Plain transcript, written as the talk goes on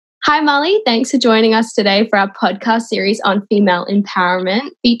Hi, Marley. Thanks for joining us today for our podcast series on female empowerment,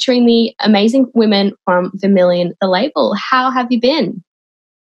 featuring the amazing women from Vermilion, the label. How have you been?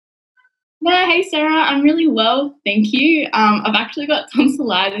 Yeah, hey Sarah, I'm really well, thank you. I've actually got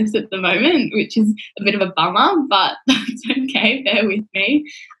tonsillitis at the moment, which is a bit of a bummer, but that's okay, bear with me.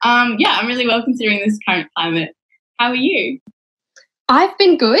 Yeah, I'm really well considering this current climate. How are you? I've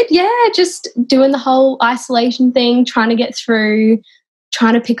been good. Yeah, just doing the whole isolation thing, trying to get through,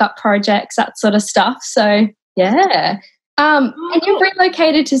 trying to pick up projects, that sort of stuff. So, yeah. And you've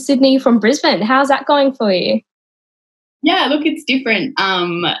relocated to Sydney from Brisbane. How's that going for you? Yeah, look, it's different.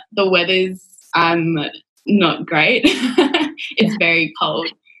 The weather's not great. It's very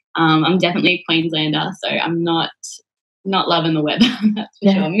cold. I'm definitely a Queenslander, so I'm not loving the weather, that's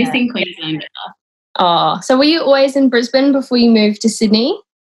for sure. Missing Queensland weather. Oh, so were you always in Brisbane before you moved to Sydney?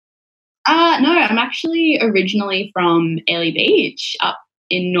 No, I'm actually originally from Airlie Beach up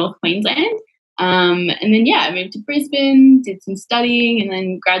in North Queensland. And then, I moved to Brisbane, did some studying and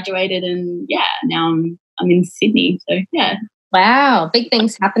then graduated and, now I'm in Sydney. So, yeah. Wow, big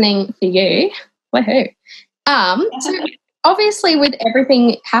things happening for you. Woohoo. So obviously with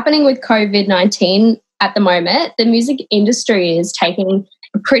everything happening with COVID-19 at the moment, the music industry is taking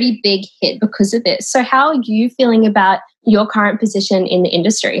a pretty big hit because of this. So how are you feeling about your current position in the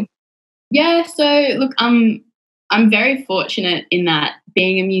industry? Yeah, so look, I'm very fortunate in that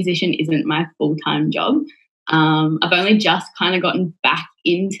being a musician isn't my full-time job. I've only just kind of gotten back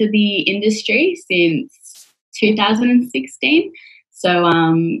into the industry since 2016. So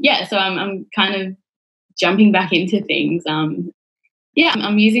so I'm kind of jumping back into things. I'm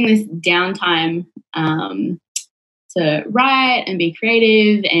using this downtime to write and be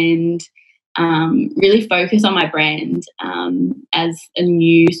creative and really focus on my brand as a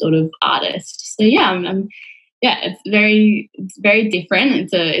new sort of artist. So it's very different.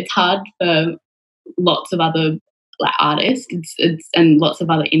 It's hard for lots of other artists. It's and lots of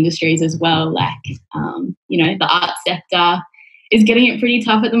other industries as well. The art sector is getting it pretty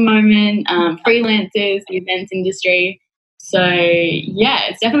tough at the moment. Freelancers, the events industry. So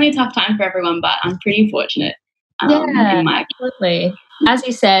it's definitely a tough time for everyone. But I'm pretty fortunate. Absolutely. As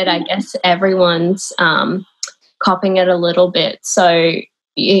you said, I guess everyone's copping it a little bit. So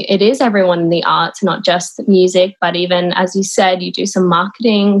it is everyone in the arts, not just the music, but even, as you said, you do some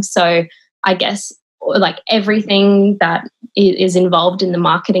marketing. So I guess everything that is involved in the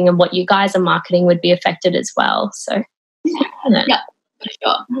marketing and what you guys are marketing would be affected as well. So for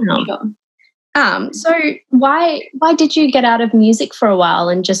sure. So why did you get out of music for a while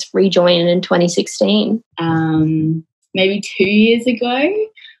and just rejoin in 2016? Maybe 2 years ago,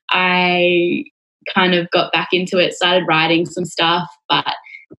 I kind of got back into it, started writing some stuff, but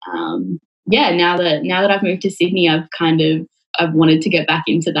now that I've moved to Sydney, I've wanted to get back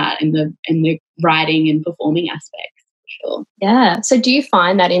into that in the writing and performing aspects, for sure. Yeah. So do you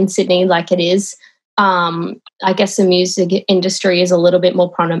find that in Sydney, like it is, I guess the music industry is a little bit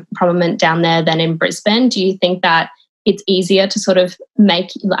more prominent down there than in Brisbane? Do you think that it's easier to sort of make,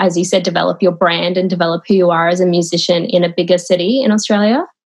 as you said, develop your brand and develop who you are as a musician in a bigger city in Australia?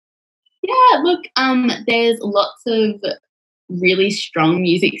 Yeah, look, there's lots of really strong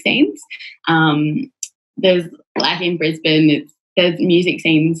music scenes. There's in Brisbane, there's music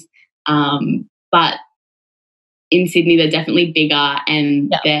scenes, but in Sydney they're definitely bigger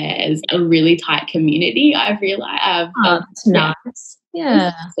and there's a really tight community. I've realised. That's nice.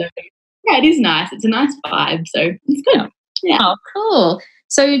 Yeah. So, it is nice. It's a nice vibe, so it's good. Yeah. Oh, cool.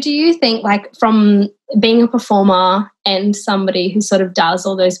 So do you think, from being a performer and somebody who sort of does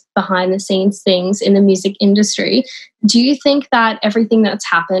all those behind the scenes things in the music industry, do you think that everything that's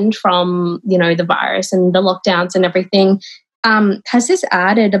happened from, the virus and the lockdowns and everything, has this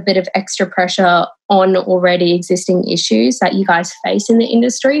added a bit of extra pressure on already existing issues that you guys face in the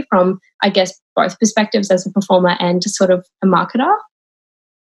industry from, I guess, both perspectives as a performer and just sort of a marketer?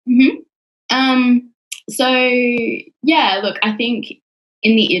 Mm-hmm. Look, I think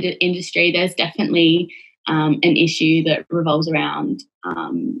in the industry there's definitely an issue that revolves around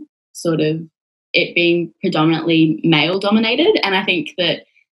sort of it being predominantly male dominated, and I think that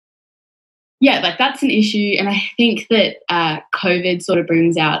that's an issue, and I think that COVID sort of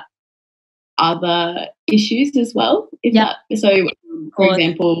brings out other issues as well. For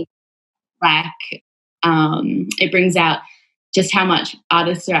example, it brings out just how much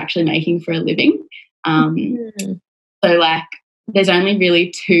artists are actually making for a living. There's only really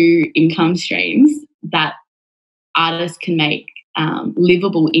two income streams that artists can make,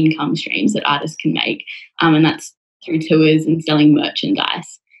 livable income streams that artists can make, and that's through tours and selling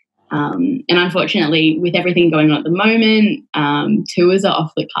merchandise. And unfortunately, with everything going on at the moment, tours are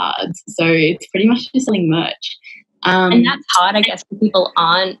off the cards. So it's pretty much just selling merch. And that's hard, I guess, when people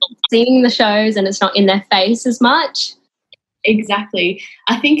aren't seeing the shows and it's not in their face as much. Exactly.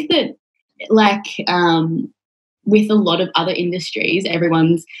 I think that, like, with a lot of other industries,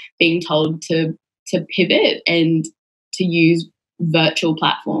 everyone's being told to pivot and to use virtual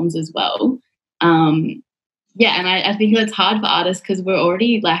platforms as well. Yeah, and I think that's hard for artists because we're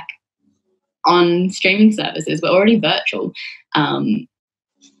already like on streaming services. We're already virtual.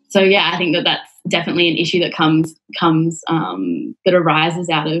 So yeah, I think that that's definitely an issue that comes that arises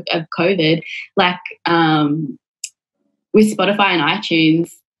out of COVID. Like with Spotify and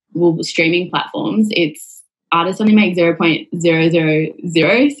iTunes, well, streaming platforms, it's artists only make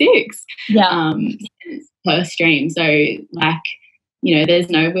 0.0006 per stream. So like, you know, there's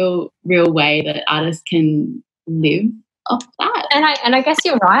no real way that artists can live off that. And I guess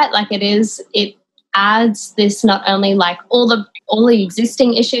you're right. Like it adds this, not only like all the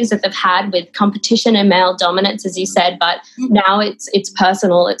existing issues that they've had with competition and male dominance, as you said, but now it's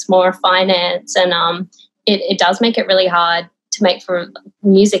personal, it's more finance, and it does make it really hard to make for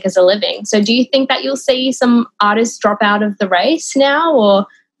music as a living. So do you think that you'll see some artists drop out of the race now, or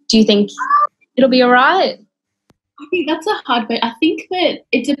do you think it'll be all right? I think that's a hard bit. I think that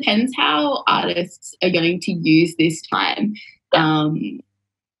it depends how artists are going to use this time. Back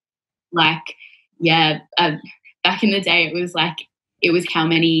in the day, it was how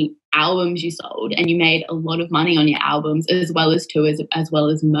many albums you sold, and you made a lot of money on your albums as well as tours, as well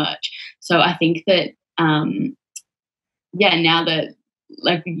as merch. So I think that, now that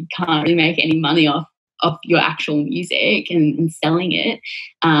like you can't really make any money off your actual music and selling it,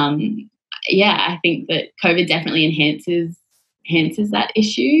 I think that COVID definitely enhances that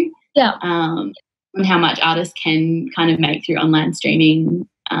issue. Yeah. And how much artists can kind of make through online streaming.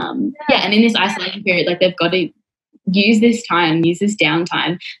 And in this isolation period, like they've got to use this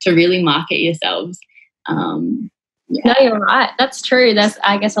downtime to really market yourselves. No, you're right. That's true. There's,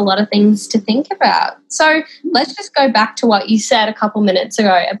 I guess, a lot of things to think about. So let's just go back to what you said a couple minutes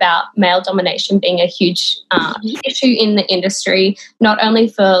ago about male domination being a huge issue in the industry, not only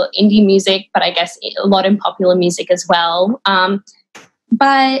for indie music, but I guess a lot in popular music as well.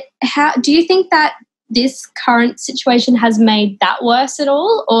 But how do you think that this current situation has made that worse at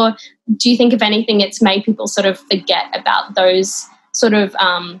all? Or do you think, if anything, it's made people sort of forget about those sort of,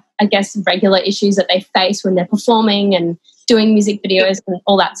 I guess, regular issues that they face when they're performing and doing music videos and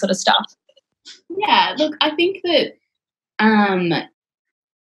all that sort of stuff? Yeah, look, I think that a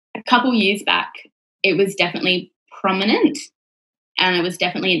couple years back, it was definitely prominent, and it was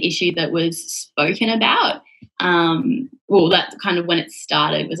definitely an issue that was spoken about. Well, that's kind of when it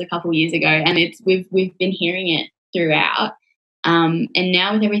started, was a couple years ago, and we've been hearing it throughout. And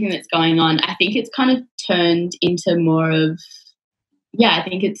now with everything that's going on, I think it's kind of turned into more of, I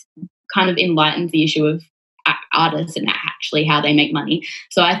think it's kind of enlightens the issue of artists and actually how they make money.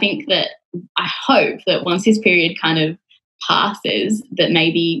 So I think that, I hope that once this period kind of passes, that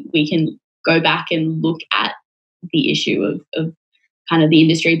maybe we can go back and look at the issue of kind of the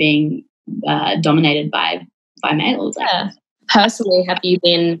industry being dominated by males. Yeah. Personally, have you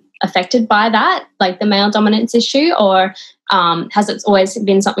been affected by that, like the male dominance issue, or has it always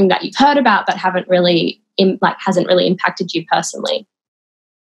been something that you've heard about but hasn't really impacted you personally?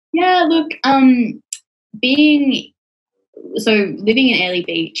 Yeah, look, living in Airlie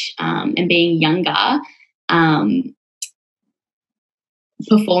Beach and being younger,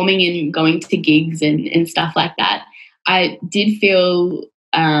 performing and going to gigs and stuff like that, I did feel,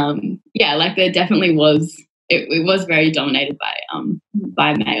 like there definitely was, it was very dominated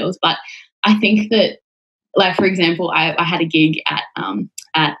by males. But I think that, like, for example, I had a gig at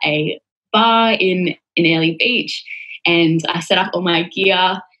a bar in Airlie Beach, and I set up all my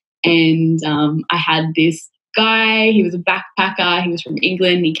gear. And I had this guy, he was a backpacker, he was from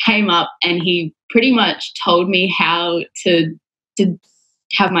England, he came up and he pretty much told me how to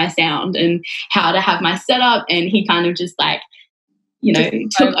have my sound and how to have my setup, and he kind of just like,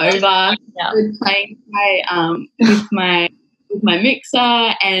 took over, playing with my mixer,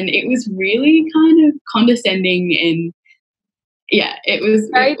 and it was really kind of condescending, and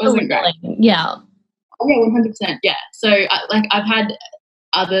it wasn't great. Yeah. Oh, yeah, 100%. Yeah. So I've had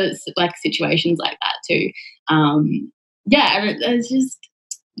other like situations like that too.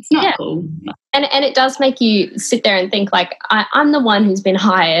 It's not cool. And it does make you sit there and think, like, I'm the one who's been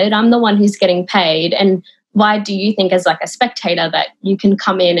hired, I'm the one who's getting paid, and why do you think, as like a spectator, that you can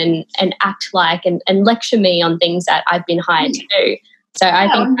come in and act like and lecture me on things that I've been hired to do? So I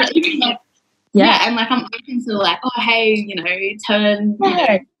think Yeah, and like I'm open to like, oh hey, you know, turn,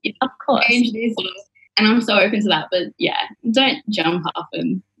 of course, change this, and I'm so open to that. But yeah, don't jump up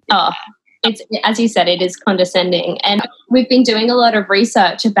and. It's, as you said, it is condescending, and we've been doing a lot of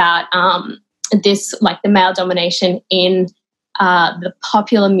research about this, like the male domination in the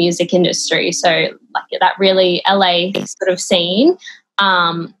popular music industry. So, like that really LA sort of scene.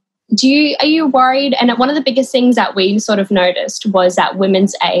 Are you worried? And one of the biggest things that we sort of noticed was that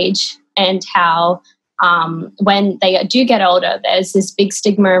women's age and how when they do get older, there's this big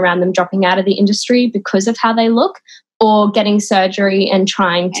stigma around them dropping out of the industry because of how they look, or getting surgery and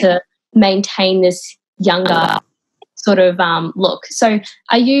trying to maintain this younger sort of look. So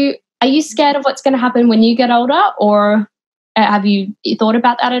are you scared of what's going to happen when you get older, or have you thought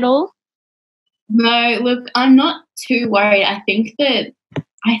about that at all? No, look, I'm not too worried. I think that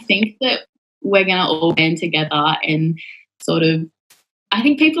we're going to all band together and sort of, I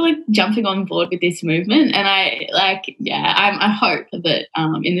think people are jumping on board with this movement, and I hope that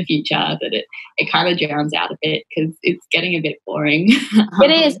in the future that it kind of drowns out a bit, because it's getting a bit boring.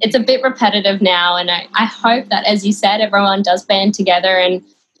 It is. It's a bit repetitive now, and I hope that, as you said, everyone does band together and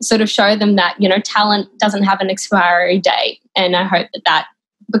sort of show them that, you know, talent doesn't have an expiry date, and I hope that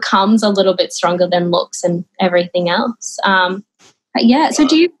becomes a little bit stronger than looks and everything else. So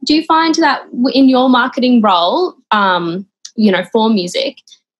do you find that in your marketing role, you know, for music,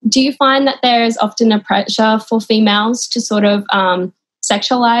 do you find that there's often a pressure for females to sort of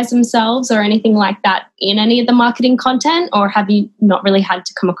sexualize themselves or anything like that in any of the marketing content, or have you not really had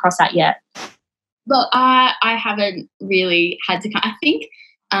to come across that yet? Well, I haven't really had to. I think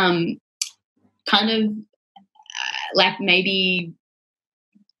kind of like maybe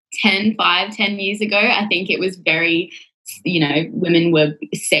 10 years ago, I think it was very, you know, women were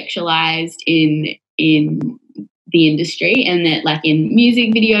sexualized in the industry, and that like in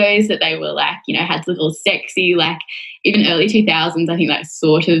music videos that they were like, you know, had to look all sexy. Like even early 2000s, I think that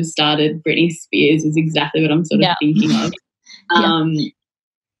sort of started. Britney Spears is exactly what I'm sort of thinking of.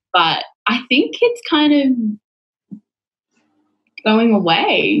 But I think it's kind of going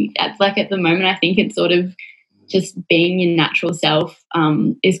away. At the moment, I think it's sort of just being your natural self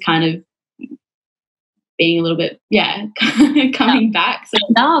is kind of being a little bit, coming back. So,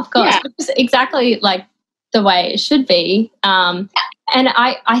 no, of course. It's exactly like the way it should be. And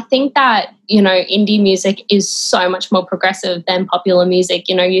I think that, you know, indie music is so much more progressive than popular music.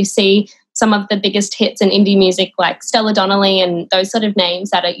 You know, you see some of the biggest hits in indie music like Stella Donnelly and those sort of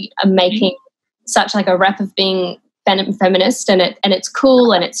names that are making such like a rep of being feminist, and it's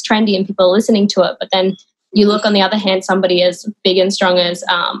cool and it's trendy and people are listening to it. But then you look on the other hand, somebody as big and strong as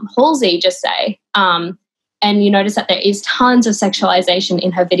Halsey, just say, and you notice that there is tons of sexualization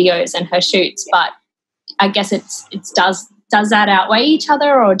in her videos and her shoots. But I guess it's does that outweigh each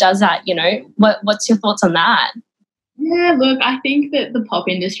other, or does that, you know, what's your thoughts on that? Yeah, look, I think that the pop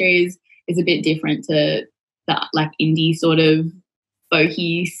industry is a bit different to the like indie sort of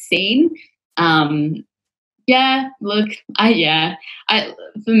folky scene. For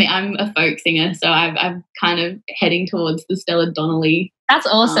me, I'm a folk singer, so I'm kind of heading towards the Stella Donnelly. That's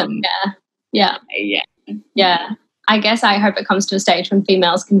awesome. Yeah. I guess I hope it comes to a stage when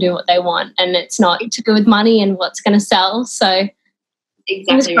females can do what they want, and it's not to do with money and what's going to sell. So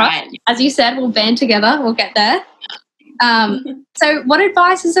exactly right. As you said, we'll band together. We'll get there. So what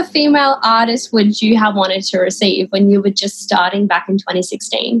advice as a female artist would you have wanted to receive when you were just starting back in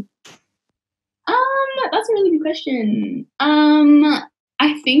 2016? That's a really good question.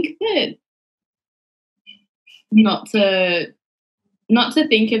 I think that not to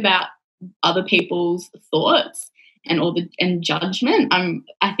think about other people's thoughts and judgment.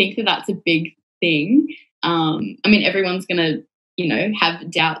 I think that that's a big thing. I mean, everyone's gonna, you know, have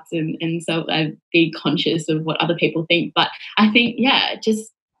doubts and so be conscious of what other people think. But I think,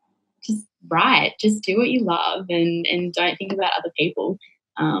 just write, just do what you love, and don't think about other people.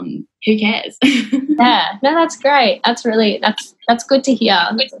 Who cares? Yeah, no, that's great. That's good to hear.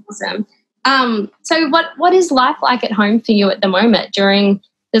 That's awesome. So what is life like at home for you at the moment during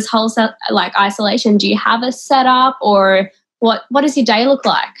this whole isolation? Do you have a setup, or what does your day look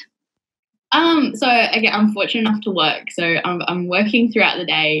like? So again, I'm fortunate enough to work. So I'm working throughout the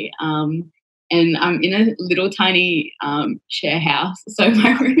day, and I'm in a little tiny share house. So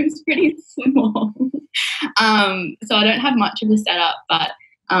my room's pretty small. So I don't have much of a setup, but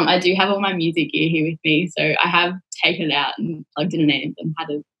I do have all my music gear here with me. So I have taken it out and plugged in an amp and had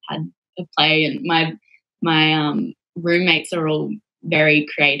a play. And my roommates are all very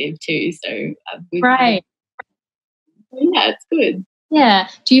creative too. So right. Yeah, it's good. Yeah.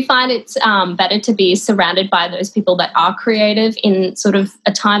 Do you find it's better to be surrounded by those people that are creative in sort of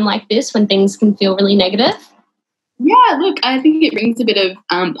a time like this when things can feel really negative? Yeah, look, I think it brings a bit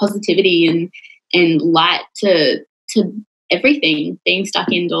of positivity and light to everything. Being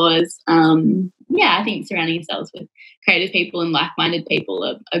stuck indoors, yeah, I think surrounding yourselves with creative people and like-minded people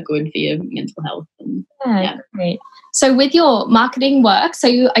are good for your mental health. And, Yeah, great. So with your marketing work,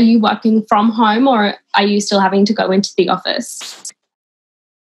 are you working from home or are you still having to go into the office?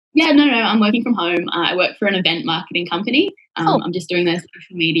 Yeah, no, I'm working from home. I work for an event marketing company. Cool. I'm just doing their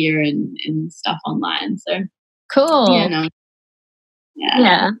social media and stuff online. So yeah, Cool. no, yeah,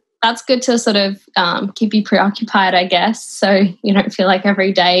 Yeah. That's good to sort of keep you preoccupied, I guess, so you don't feel like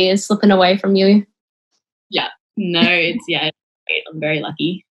every day is slipping away from you. yeah. No, it's great. I'm very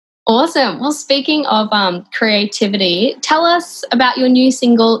lucky. Awesome. Well, speaking of creativity, tell us about your new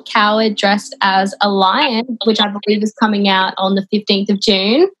single, Coward Dressed as a Lion, which I believe is coming out on the 15th of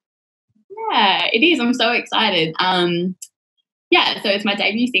June. Yeah, it is. I'm so excited. Yeah, so it's my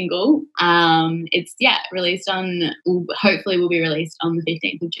debut single. It's released on. Hopefully, will be released on the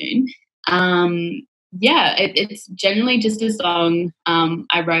 15th of June. Yeah, it's generally just a song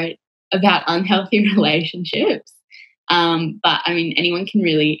I wrote about unhealthy relationships. But I mean, anyone can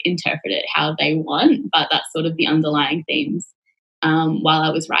really interpret it how they want. But that's sort of the underlying themes while I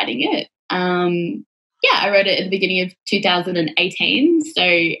was writing it. Yeah, I wrote it at the beginning of 2018. So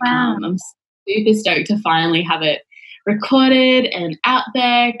Wow. I'm super stoked to finally have it recorded and out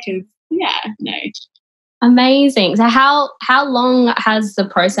there because Amazing. So how long has the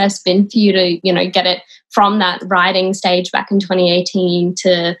process been for you to, get it from that writing stage back in 2018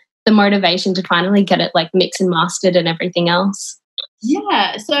 to the motivation to finally get it like mixed and mastered and everything else?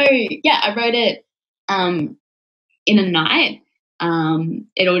 I wrote it in a night.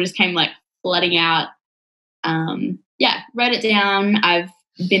 It all just came like flooding out. Wrote it down. I've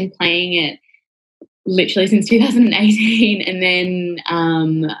been playing it literally since 2018, and then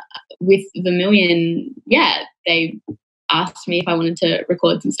with Vermilion, they asked me if I wanted to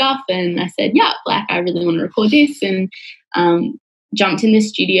record some stuff, and I said, yeah, like I really want to record this, and jumped in the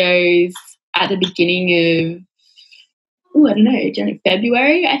studios at the beginning of, I don't know,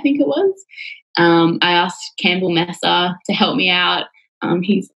 February, I think it was. I asked Campbell Messer to help me out.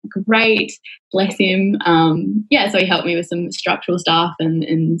 He's great, bless him. So he helped me with some structural stuff and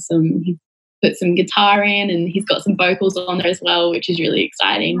he put some guitar in, and he's got some vocals on there as well, which is really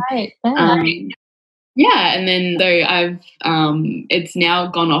exciting. Right. Yeah. And then so I've it's now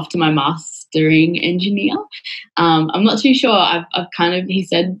gone off to my mastering engineer. I'm not too sure. I've kind of, he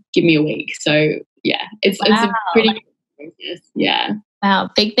said give me a week. So yeah, it's a pretty good process. Yeah.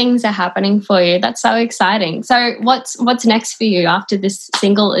 Wow, big things are happening for you. That's so exciting. So what's next for you after this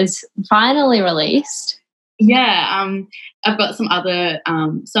single is finally released? Yeah, I've got some other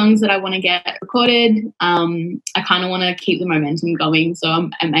songs that I want to get recorded. I kind of want to keep the momentum going, so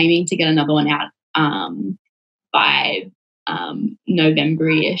I'm aiming to get another one out by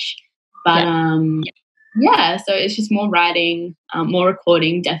November-ish. But so it's just more writing, more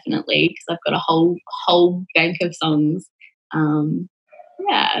recording, definitely, because I've got a whole bank of songs.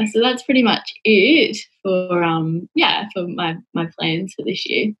 So that's pretty much it for my plans for this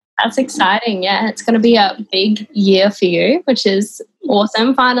year. That's exciting. Yeah, it's going to be a big year for you, which is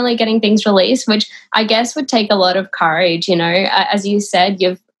awesome. Finally getting things released, which I guess would take a lot of courage. As you said,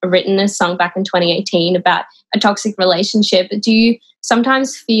 you've written a song back in 2018 about a toxic relationship. Do you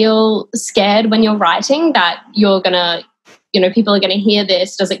sometimes feel scared when you're writing that you're going to, people are going to hear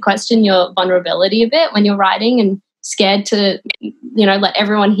this? Does it question your vulnerability a bit when you're writing and scared to, let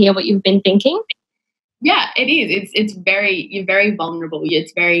everyone hear what you've been thinking? Yeah, it is. You're very vulnerable.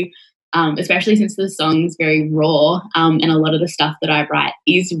 It's very, especially since the song's very raw, and a lot of the stuff that I write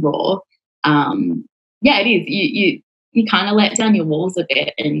is raw. It is. You kind of let down your walls a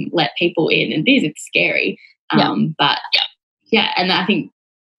bit and let people in, and it's scary. And I think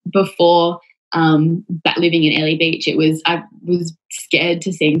before living in Ellie Beach, I was scared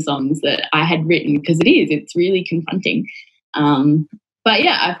to sing songs that I had written because it's really confronting.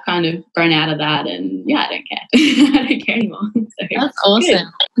 I've kind of grown out of that, and I don't care. I don't care anymore. So that's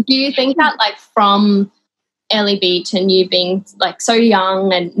awesome. Good. Do you think that from Ellie Beach and you being so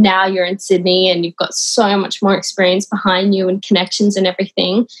young and now you're in Sydney and you've got so much more experience behind you and connections and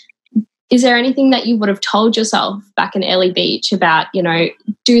everything, is there anything that you would have told yourself back in Ellie Beach about,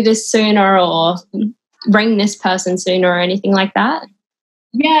 do this sooner or bring this person sooner or anything like that?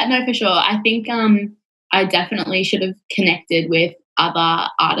 Yeah, no, for sure. I think I definitely should have connected with other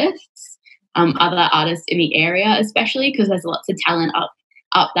artists in the area, especially because there's lots of talent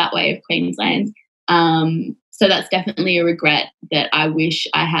up that way of Queensland. So that's definitely a regret that I wish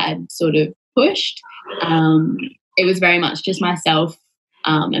I had sort of pushed. It was very much just myself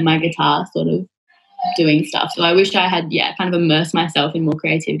and my guitar sort of doing stuff. So I wish I had, kind of immersed myself in more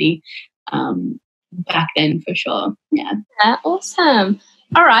creativity back then for sure. Yeah. Awesome.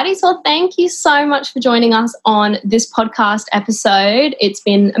 Alrighty, so thank you so much for joining us on this podcast episode. It's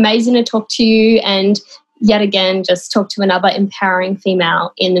been amazing to talk to you and yet again just talk to another empowering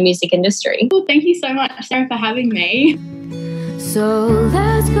female in the music industry. Well, thank you so much, Sarah, for having me. So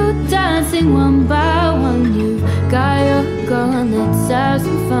let's go dancing one by one. You've got your gun, let's have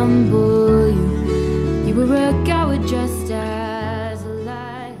some fun, boy. You were a coward just as